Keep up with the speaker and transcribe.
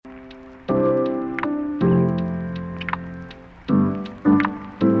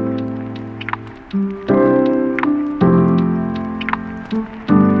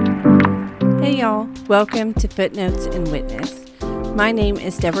Welcome to Footnotes and Witness. My name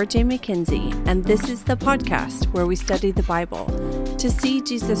is Deborah J. McKenzie, and this is the podcast where we study the Bible to see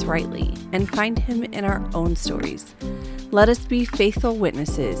Jesus rightly and find him in our own stories. Let us be faithful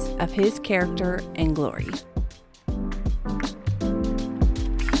witnesses of his character and glory.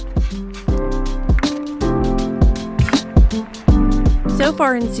 So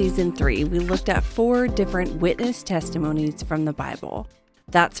far in Season 3, we looked at 4 different witness testimonies from the Bible.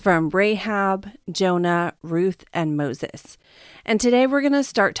 That's from Rahab, Jonah, Ruth, and Moses. And today we're going to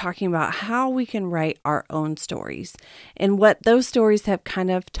start talking about how we can write our own stories and what those stories have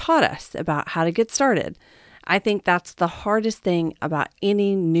kind of taught us about how to get started. I think that's the hardest thing about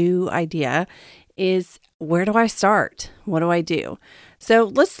any new idea is, where do I start? What do I do? So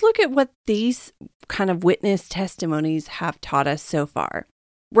let's look at what these kind of witness testimonies have taught us so far.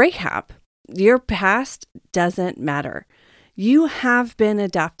 Rahab, your past doesn't matter. You have been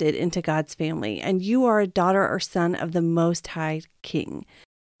adopted into God's family, and you are a daughter or son of the Most High King.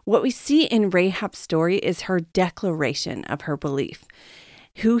 What we see in Rahab's story is her declaration of her belief,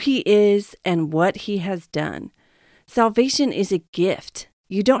 who he is and what he has done. Salvation is a gift.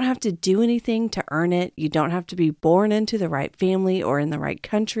 You don't have to do anything to earn it. You don't have to be born into the right family or in the right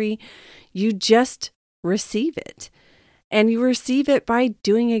country. You just receive it. And you receive it by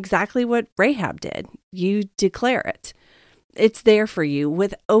doing exactly what Rahab did. You declare it. It's there for you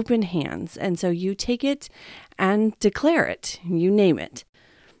with open hands. And so you take it and declare it. You name it.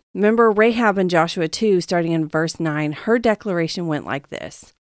 Remember Rahab in Joshua 2, starting in verse 9, her declaration went like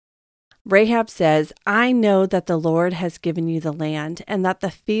this. Rahab says, I know that the Lord has given you the land, and that the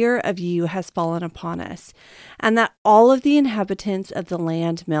fear of you has fallen upon us, and that all of the inhabitants of the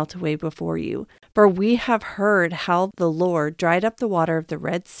land melt away before you. For we have heard how the Lord dried up the water of the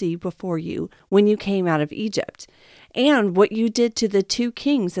Red Sea before you when you came out of Egypt, and what you did to the 2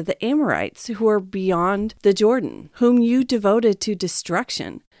 kings of the Amorites who are beyond the Jordan, whom you devoted to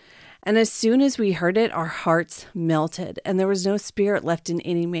destruction. And as soon as we heard it, our hearts melted, and there was no spirit left in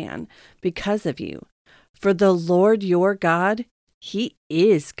any man because of you. For the Lord your God, he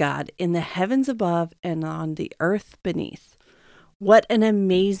is God in the heavens above and on the earth beneath. What an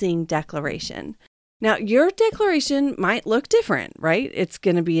amazing declaration. Now, your declaration might look different, right? It's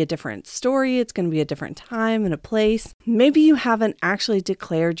going to be a different story. It's going to be a different time and a place. Maybe you haven't actually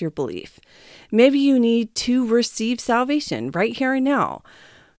declared your belief. Maybe you need to receive salvation right here and now.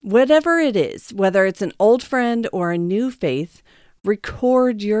 Whatever it is, whether it's an old friend or a new faith,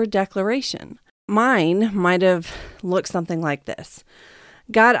 record your declaration. Mine might have looked something like this.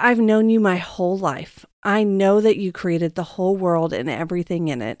 God, I've known you my whole life. I know that you created the whole world and everything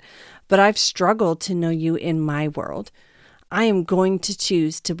in it, but I've struggled to know you in my world. I am going to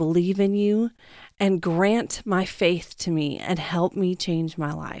choose to believe in you and grant my faith to me and help me change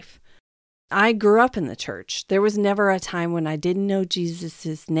my life. I grew up in the church. There was never a time when I didn't know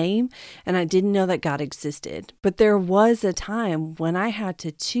Jesus' name and I didn't know that God existed. But there was a time when I had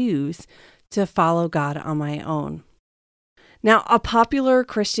to choose to follow God on my own. Now, a popular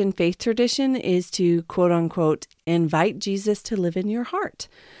Christian faith tradition is to, quote unquote, invite Jesus to live in your heart.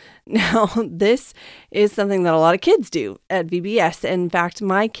 Now, this is something that a lot of kids do at VBS. In fact,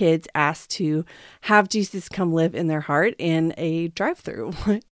 my kids asked to have Jesus come live in their heart in a drive-thru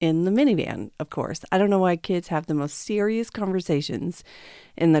in the minivan, of course. I don't know why kids have the most serious conversations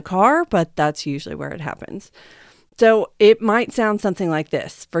in the car, but that's usually where it happens. So it might sound something like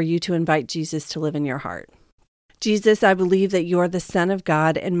this for you to invite Jesus to live in your heart. Jesus, I believe that you are the Son of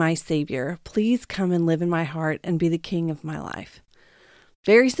God and my Savior. Please come and live in my heart and be the King of my life.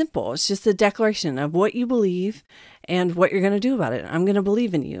 Very simple. It's just a declaration of what you believe and what you're going to do about it. I'm going to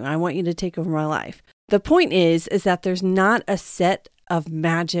believe in you. I want you to take over my life. The point is that there's not a set of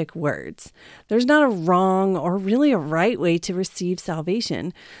magic words. There's not a wrong or really a right way to receive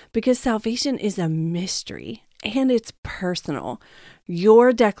salvation, because salvation is a mystery and it's personal.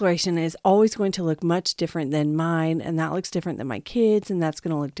 Your declaration is always going to look much different than mine, and that looks different than my kids, and that's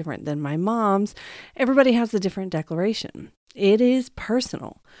going to look different than my mom's. Everybody has a different declaration. It is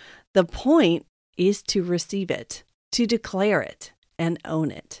personal. The point is to receive it, to declare it, and own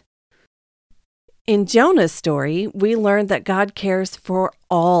it. In Jonah's story, we learned that God cares for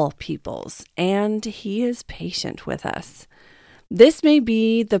all peoples, and he is patient with us. This may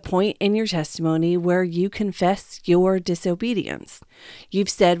be the point in your testimony where you confess your disobedience. You've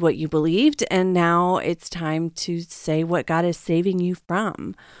said what you believed, and now it's time to say what God is saving you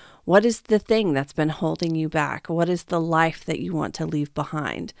from. What is the thing that's been holding you back? What is the life that you want to leave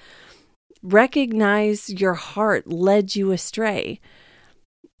behind? Recognize your heart led you astray.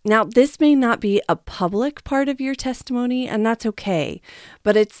 Now, this may not be a public part of your testimony, and that's okay,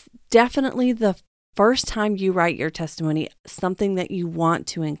 but it's definitely the first time you write your testimony, something that you want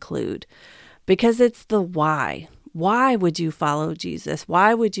to include, because it's the why. Why would you follow Jesus?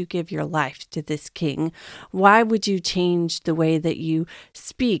 Why would you give your life to this King? Why would you change the way that you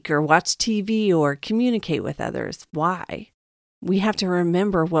speak or watch TV or communicate with others? Why? We have to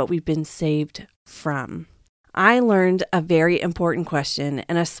remember what we've been saved from. I learned a very important question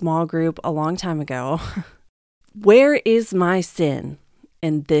in a small group a long time ago. Where is my sin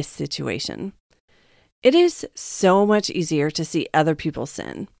in this situation? It is so much easier to see other people's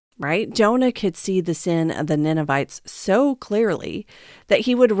sin, right? Jonah could see the sin of the Ninevites so clearly that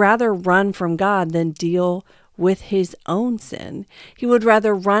he would rather run from God than deal with his own sin. He would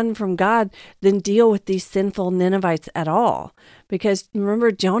rather run from God than deal with these sinful Ninevites at all. Because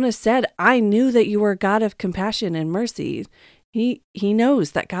remember, Jonah said, I knew that you were a God of compassion and mercy. He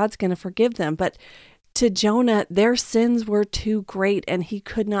knows that God's going to forgive them. But to Jonah, their sins were too great and he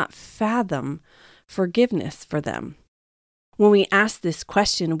could not fathom forgiveness for them. When we ask this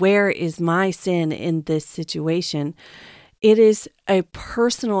question, where is my sin in this situation? It is a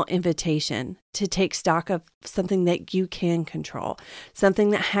personal invitation to take stock of something that you can control,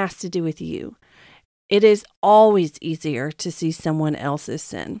 something that has to do with you. It is always easier to see someone else's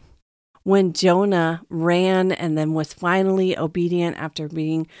sin. When Jonah ran and then was finally obedient after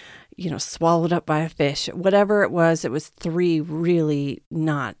being, swallowed up by a fish, whatever it was 3 really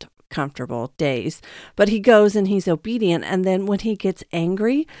not comfortable days. But he goes and he's obedient. And then when he gets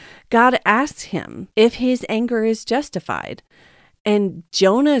angry, God asks him if his anger is justified. And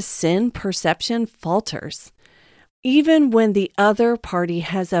Jonah's sin perception falters. Even when the other party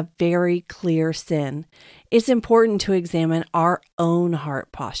has a very clear sin, it's important to examine our own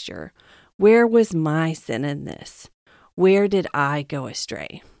heart posture. Where was my sin in this? Where did I go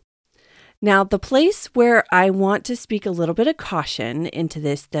astray? Now, the place where I want to speak a little bit of caution into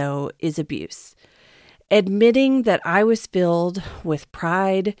this, though, is abuse. Admitting that I was filled with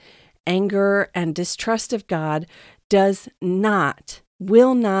pride, anger, and distrust of God does not,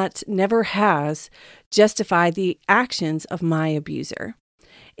 will not, never has justified the actions of my abuser.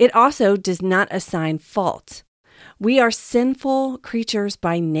 It also does not assign fault. We are sinful creatures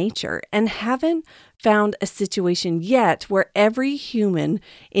by nature and haven't found a situation yet where every human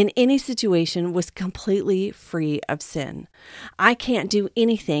in any situation was completely free of sin. I can't do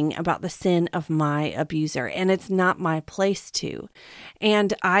anything about the sin of my abuser, and it's not my place to.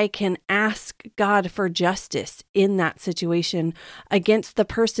 And I can ask God for justice in that situation against the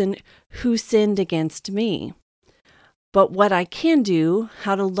person who sinned against me. But what I can do,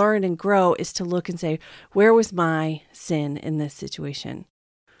 how to learn and grow, is to look and say, where was my sin in this situation?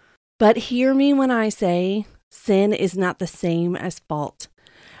 But hear me when I say sin is not the same as fault.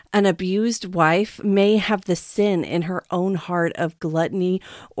 An abused wife may have the sin in her own heart of gluttony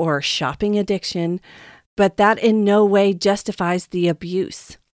or shopping addiction, but that in no way justifies the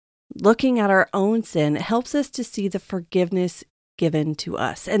abuse. Looking at our own sin helps us to see the forgiveness given to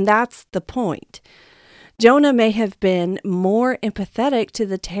us, and that's the point. Jonah may have been more empathetic to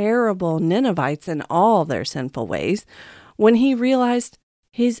the terrible Ninevites and all their sinful ways when he realized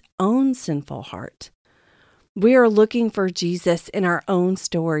his own sinful heart. We are looking for Jesus in our own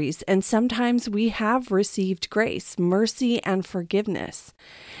stories, and sometimes we have received grace, mercy, and forgiveness.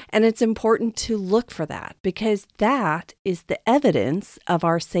 And it's important to look for that because that is the evidence of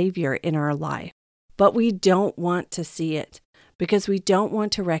our Savior in our life. But we don't want to see it because we don't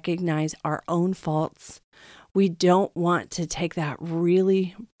want to recognize our own faults. We don't want to take that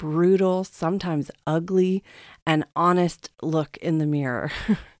really brutal, sometimes ugly, and honest look in the mirror.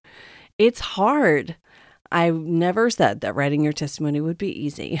 It's hard. I never said that writing your testimony would be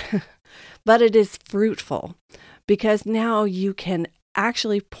easy, but it is fruitful because now you can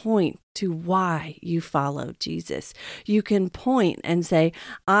actually point to why you follow Jesus. You can point and say,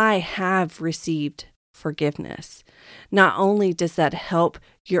 I have received forgiveness. Not only does that help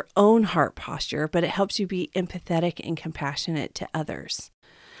your own heart posture, but it helps you be empathetic and compassionate to others.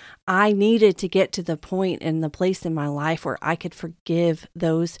 I needed to get to the point and the place in my life where I could forgive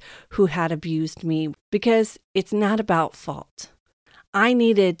those who had abused me because it's not about fault. I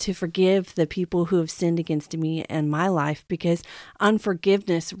needed to forgive the people who have sinned against me in my life because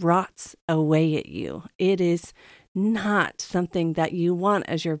unforgiveness rots away at you. It is not something that you want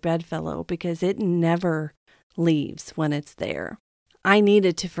as your bedfellow because it never leaves when it's there. I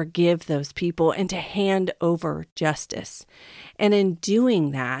needed to forgive those people and to hand over justice. And in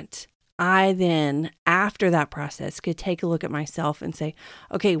doing that, I then, after that process, could take a look at myself and say,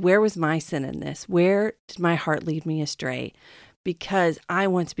 okay, where was my sin in this? Where did my heart lead me astray? Because I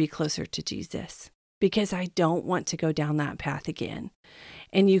want to be closer to Jesus, because I don't want to go down that path again.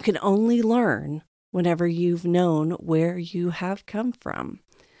 And you can only learn whenever you've known where you have come from.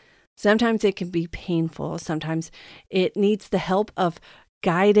 Sometimes it can be painful. Sometimes it needs the help of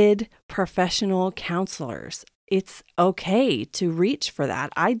guided professional counselors. It's okay to reach for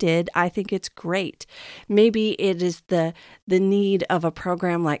that. I did. I think it's great. Maybe it is the need of a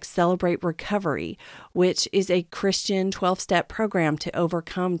program like Celebrate Recovery, which is a Christian 12-step program to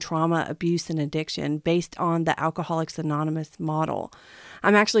overcome trauma, abuse, and addiction based on the Alcoholics Anonymous model.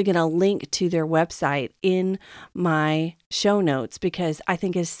 I'm actually going to link to their website in my show notes because I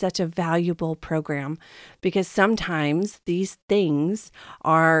think it's such a valuable program, because sometimes these things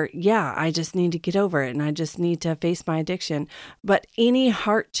are, I just need to get over it and I just need to face my addiction. But any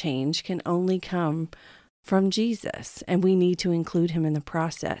heart change can only come from Jesus, and we need to include him in the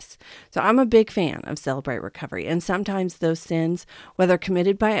process. So I'm a big fan of Celebrate Recovery, and sometimes those sins, whether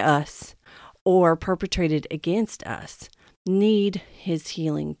committed by us or perpetrated against us, need his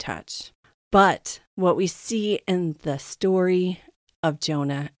healing touch. But what we see in the story of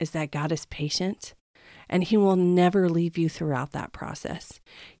Jonah is that God is patient, and he will never leave you throughout that process.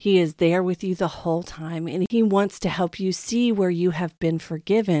 He is there with you the whole time, and he wants to help you see where you have been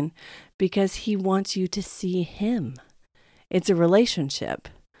forgiven because he wants you to see him. It's a relationship.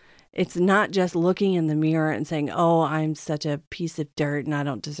 It's not just looking in the mirror and saying, oh, I'm such a piece of dirt and I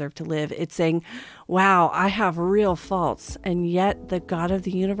don't deserve to live. It's saying, wow, I have real faults, and yet the God of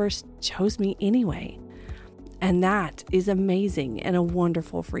the universe chose me anyway. And that is amazing and a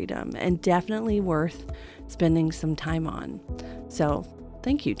wonderful freedom, and definitely worth spending some time on. So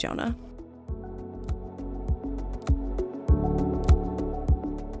thank you, Jonah.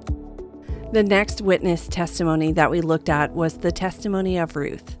 The next witness testimony that we looked at was the testimony of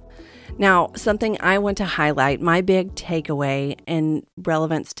Ruth. Now, something I want to highlight, my big takeaway in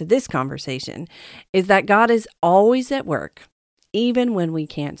relevance to this conversation, is that God is always at work, even when we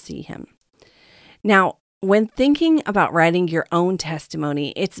can't see him. Now, when thinking about writing your own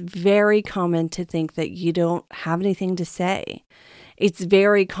testimony, it's very common to think that you don't have anything to say. It's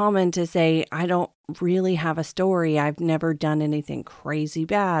very common to say, I don't really have a story. I've never done anything crazy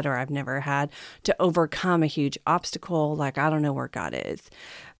bad, or I've never had to overcome a huge obstacle. Like, I don't know where God is.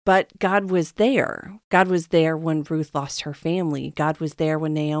 But God was there. God was there when Ruth lost her family. God was there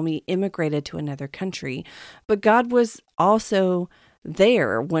when Naomi immigrated to another country. But God was also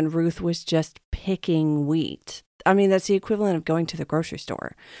there when Ruth was just picking wheat. I mean, that's the equivalent of going to the grocery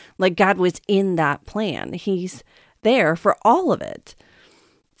store. Like, God was in that plan. He's there for all of it.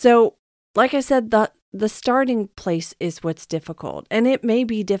 So, like I said, the starting place is what's difficult. And it may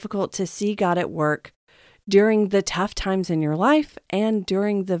be difficult to see God at work during the tough times in your life and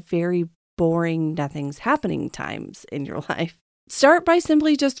during the very boring, nothing's happening times in your life. Start by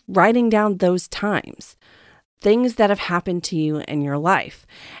simply just writing down those times, things that have happened to you in your life.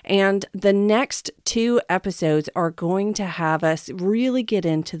 And the next 2 episodes are going to have us really get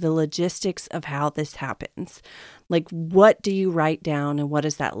into the logistics of how this happens. Like, what do you write down and what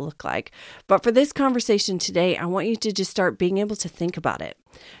does that look like? But for this conversation today, I want you to just start being able to think about it.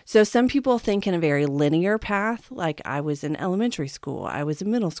 So some people think in a very linear path, like I was in elementary school, I was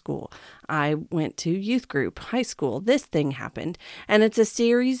in middle school, I went to youth group, high school, this thing happened. And it's a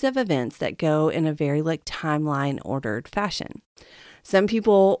series of events that go in a very timeline ordered fashion. Some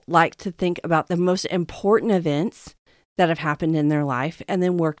people like to think about the most important events that have happened in their life and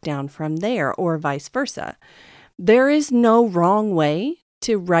then work down from there, or vice versa. There is no wrong way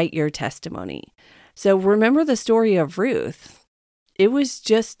to write your testimony. So remember the story of Ruth. It was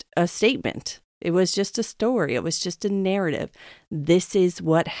just a statement. It was just a story. It was just a narrative. This is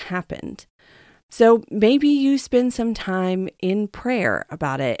what happened. So maybe you spend some time in prayer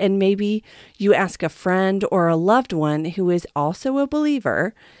about it, and maybe you ask a friend or a loved one who is also a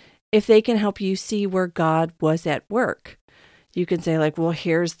believer if they can help you see where God was at work. You can say well,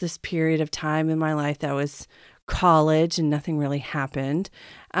 here's this period of time in my life that was college and nothing really happened.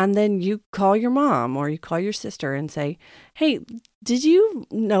 And then you call your mom or you call your sister and say, hey, did you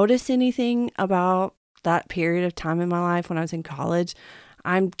notice anything about that period of time in my life when I was in college?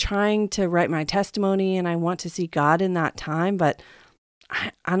 I'm trying to write my testimony and I want to see God in that time, but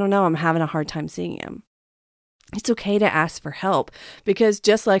I don't know, I'm having a hard time seeing him. It's okay to ask for help, because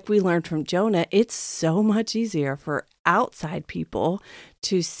just like we learned from Jonah, it's so much easier for outside people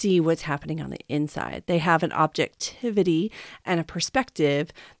to see what's happening on the inside. They have an objectivity and a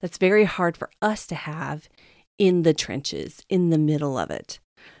perspective that's very hard for us to have in the trenches, in the middle of it.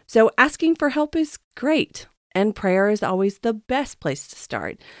 So asking for help is great, and prayer is always the best place to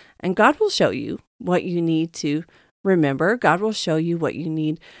start. And God will show you what you need to remember. God will show you what you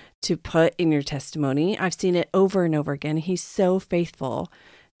need to put in your testimony. I've seen it over and over again. He's so faithful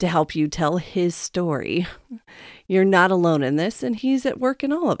to help you tell his story. You're not alone in this, and he's at work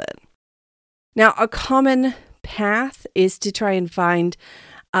in all of it. Now, a common path is to try and find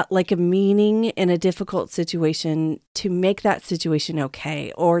like a meaning in a difficult situation to make that situation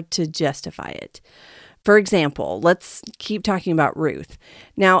okay or to justify it. For example, let's keep talking about Ruth.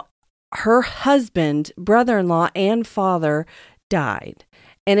 Now, her husband, brother-in-law, and father died.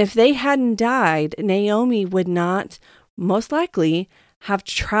 And if they hadn't died, Naomi would not most likely have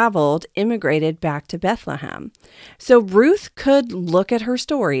immigrated back to Bethlehem. So Ruth could look at her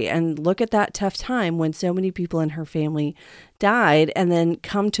story and look at that tough time when so many people in her family died and then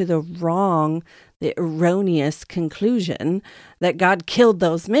come to the erroneous conclusion that God killed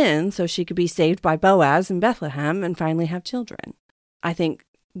those men so she could be saved by Boaz in Bethlehem and finally have children. I think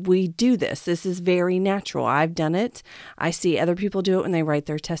we do this. This is very natural. I've done it. I see other people do it when they write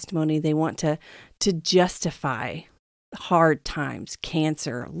their testimony. They want to justify hard times,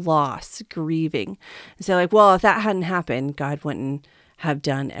 cancer, loss, grieving. And say like, well, if that hadn't happened, God wouldn't have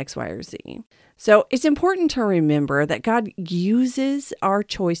done X, Y, or Z. So it's important to remember that God uses our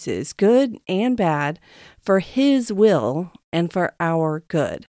choices, good and bad, for his will and for our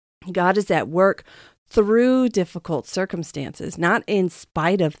good. God is at work through difficult circumstances, not in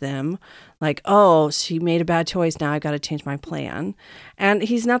spite of them, like, oh, she made a bad choice, now I've got to change my plan. And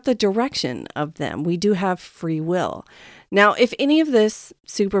he's not the direction of them. We do have free will. Now, if any of this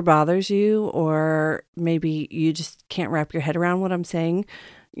super bothers you, or maybe you just can't wrap your head around what I'm saying,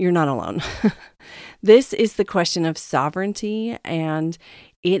 you're not alone. This is the question of sovereignty, and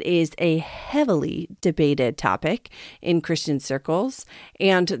it is a heavily debated topic in Christian circles,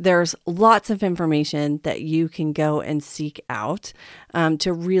 and there's lots of information that you can go and seek out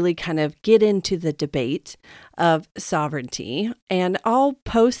to really kind of get into the debate of sovereignty. And I'll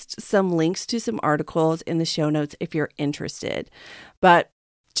post some links to some articles in the show notes if you're interested. But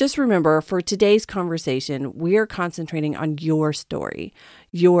just remember, for today's conversation, we are concentrating on your story,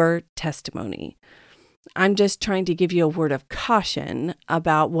 your testimony. I'm just trying to give you a word of caution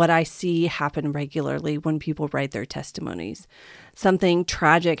about what I see happen regularly when people write their testimonies. Something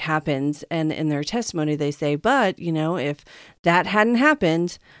tragic happens, and in their testimony they say, but, if that hadn't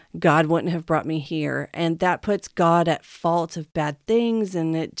happened, God wouldn't have brought me here. And that puts God at fault of bad things,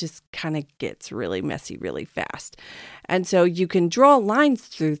 and it just kind of gets really messy really fast. And so you can draw lines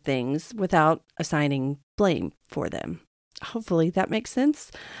through things without assigning blame for them. Hopefully that makes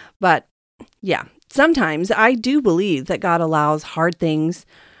sense. But yeah, sometimes I do believe that God allows hard things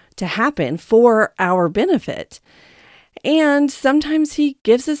to happen for our benefit. And sometimes he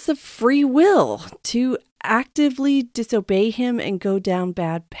gives us a free will to actively disobey him and go down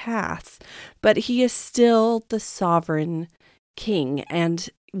bad paths. But he is still the sovereign king, and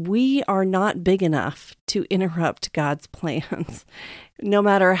we are not big enough to interrupt God's plans. No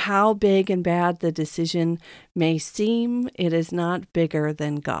matter how big and bad the decision may seem, it is not bigger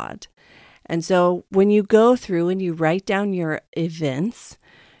than God. And so when you go through and you write down your events,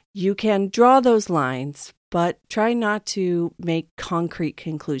 you can draw those lines, but try not to make concrete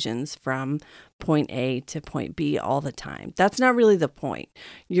conclusions from point A to point B all the time. That's not really the point.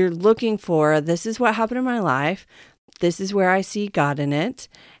 You're looking for, this is what happened in my life. This is where I see God in it.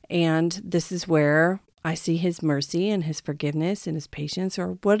 And this is where I see his mercy and his forgiveness and his patience,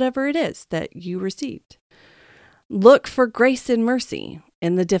 or whatever it is that you received. Look for grace and mercy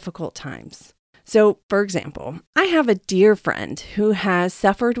in the difficult times. So, for example, I have a dear friend who has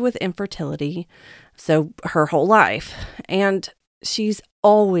suffered with infertility, so her whole life, and she's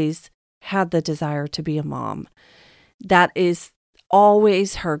always had the desire to be a mom. That is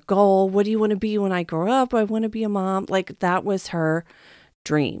always her goal. What do you want to be when I grow up? I want to be a mom. Like, that was her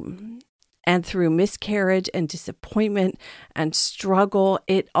dream. And through miscarriage and disappointment and struggle,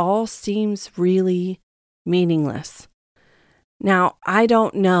 it all seems really meaningless. Now, I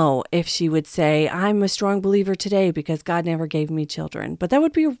don't know if she would say, I'm a strong believer today because God never gave me children, but that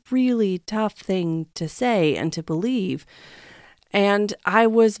would be a really tough thing to say and to believe. And I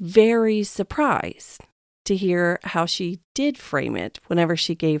was very surprised to hear how she did frame it whenever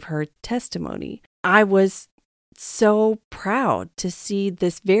she gave her testimony. I was so proud to see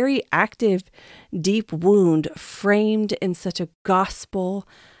this very active, deep wound framed in such a gospel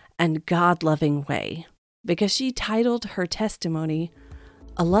and God-loving way, because she titled her testimony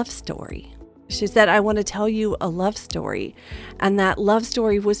A Love Story. She said, I want to tell you a love story. And that love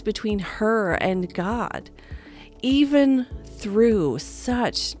story was between her and God. Even through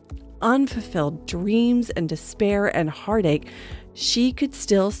such unfulfilled dreams and despair and heartache, she could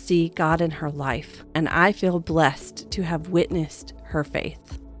still see God in her life. And I feel blessed to have witnessed her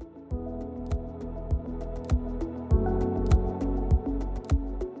faith.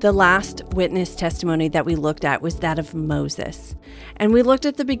 The last witness testimony that we looked at was that of Moses. And we looked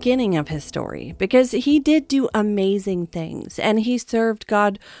at the beginning of his story because he did do amazing things and he served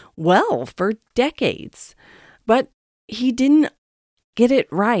God well for decades. But he didn't get it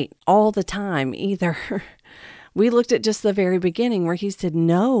right all the time either. We looked at just the very beginning where he said,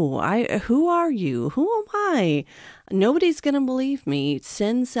 "No, who are you? Who am I? Nobody's going to believe me.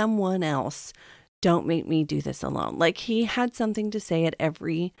 Send someone else. Don't make me do this alone." Like he had something to say at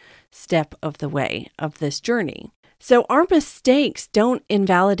every step of the way of this journey. So our mistakes don't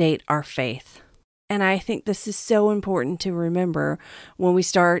invalidate our faith. And I think this is so important to remember when we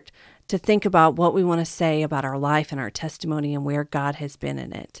start to think about what we want to say about our life and our testimony and where God has been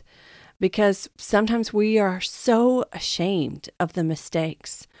in it. Because sometimes we are so ashamed of the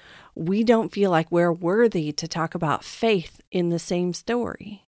mistakes. We don't feel like we're worthy to talk about faith in the same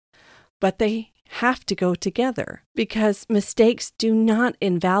story. But they have to go together because mistakes do not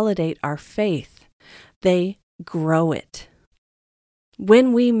invalidate our faith. They grow it.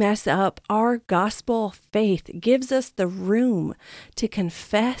 When we mess up, our gospel faith gives us the room to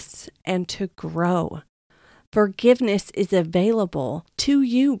confess and to grow. Forgiveness is available to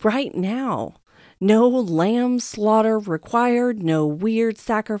you right now. No lamb slaughter required, no weird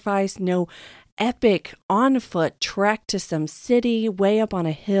sacrifice, no epic on-foot trek to some city way up on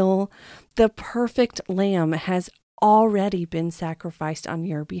a hill. The perfect lamb has already been sacrificed on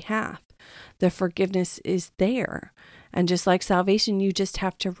your behalf. The forgiveness is there. And just like salvation, you just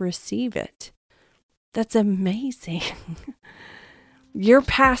have to receive it. That's amazing. Your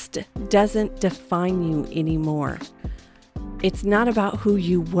past doesn't define you anymore. It's not about who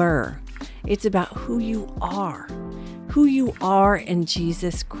you were. It's about who you are in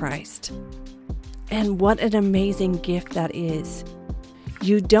Jesus Christ. And what an amazing gift that is.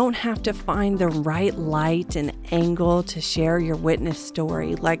 You don't have to find the right light and angle to share your witness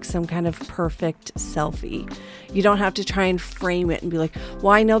story like some kind of perfect selfie. You don't have to try and frame it and be like,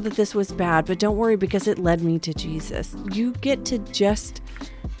 well, I know that this was bad, but don't worry because it led me to Jesus. You get to just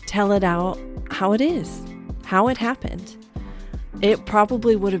tell it out how it is, how it happened. It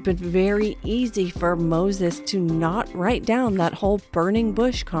probably would have been very easy for Moses to not write down that whole burning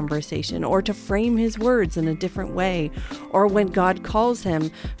bush conversation or to frame his words in a different way. Or when God calls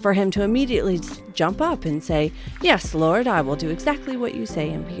him, for him to immediately jump up and say, "Yes, Lord, I will do exactly what you say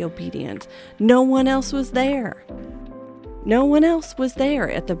and be obedient." No one else was there. No one else was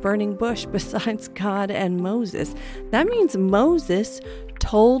there at the burning bush besides God and Moses. That means Moses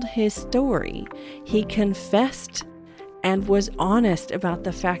told his story. He confessed and was honest about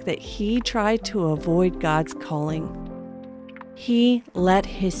the fact that he tried to avoid God's calling. He let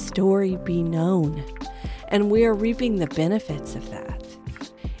his story be known, and we are reaping the benefits of that.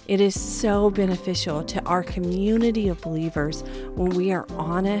 It is so beneficial to our community of believers when we are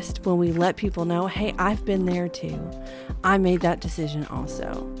honest, when we let people know, hey, I've been there too. I made that decision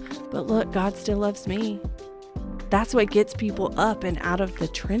also. But look, God still loves me. That's what gets people up and out of the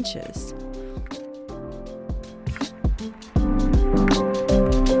trenches.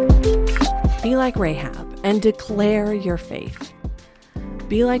 Be like Rahab and declare your faith.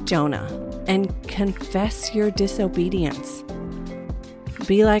 Be like Jonah and confess your disobedience.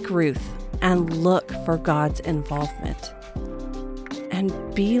 Be like Ruth and look for God's involvement. And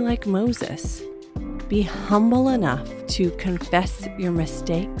be like Moses. Be humble enough to confess your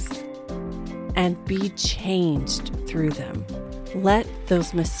mistakes and be changed through them. Let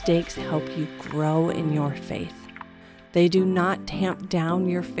those mistakes help you grow in your faith. They do not tamp down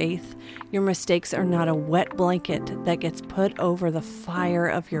your faith. Your mistakes are not a wet blanket that gets put over the fire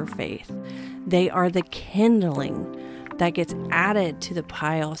of your faith. They are the kindling that gets added to the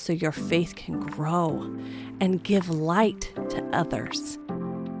pile so your faith can grow and give light to others.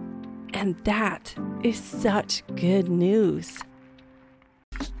 And that is such good news.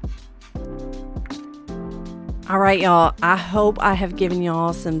 All right, y'all, I hope I have given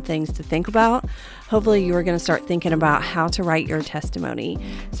y'all some things to think about. Hopefully you are going to start thinking about how to write your testimony.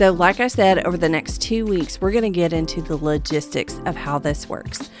 So like I said, over the next 2 weeks, we're going to get into the logistics of how this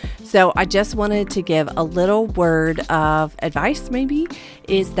works. So I just wanted to give a little word of advice, maybe,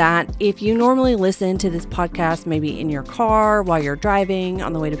 is that if you normally listen to this podcast, maybe in your car, while you're driving,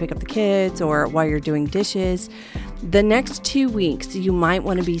 on the way to pick up the kids, or while you're doing dishes, The next 2 weeks, you might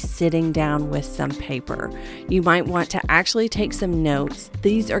want to be sitting down with some paper. You might want to actually take some notes.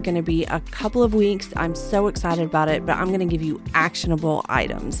 These are going to be a couple of weeks. I'm so excited about it, but I'm going to give you actionable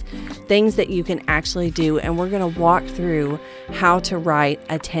items, things that you can actually do, and we're going to walk through how to write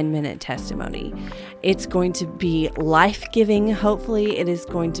a 10-minute testimony. It's going to be life-giving, hopefully. It is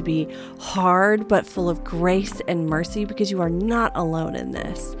going to be hard, but full of grace and mercy because you are not alone in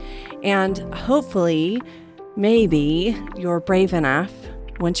this. And hopefully, maybe you're brave enough,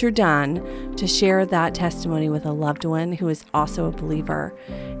 once you're done, to share that testimony with a loved one who is also a believer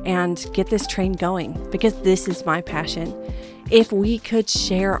and get this train going, because this is my passion. If we could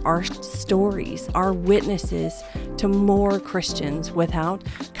share our stories, our witnesses to more Christians without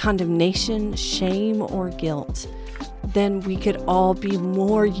condemnation, shame, or guilt, then we could all be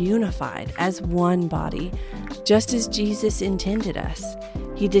more unified as one body, just as Jesus intended us.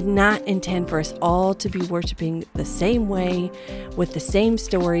 He did not intend for us all to be worshiping the same way, with the same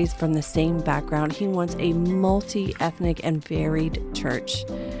stories from the same background. He wants a multi-ethnic and varied church.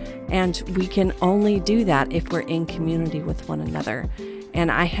 And we can only do that if we're in community with one another.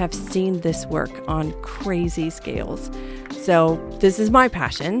 And I have seen this work on crazy scales. So this is my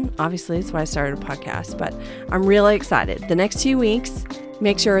passion. Obviously, that's why I started a podcast, but I'm really excited. The next 2 weeks,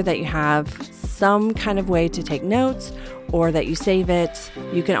 make sure that you have some kind of way to take notes or that you save it.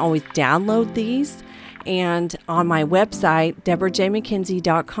 You can always download these. And on my website,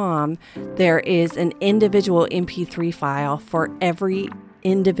 deborahjmckenzie.com, there is an individual MP3 file for every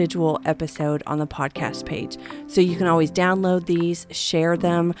individual episode on the podcast page. So you can always download these, share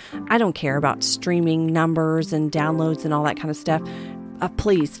them. I don't care about streaming numbers and downloads and all that kind of stuff.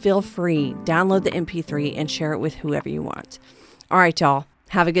 Please feel free, download the MP3 and share it with whoever you want. All right, y'all.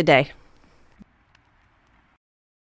 Have a good day.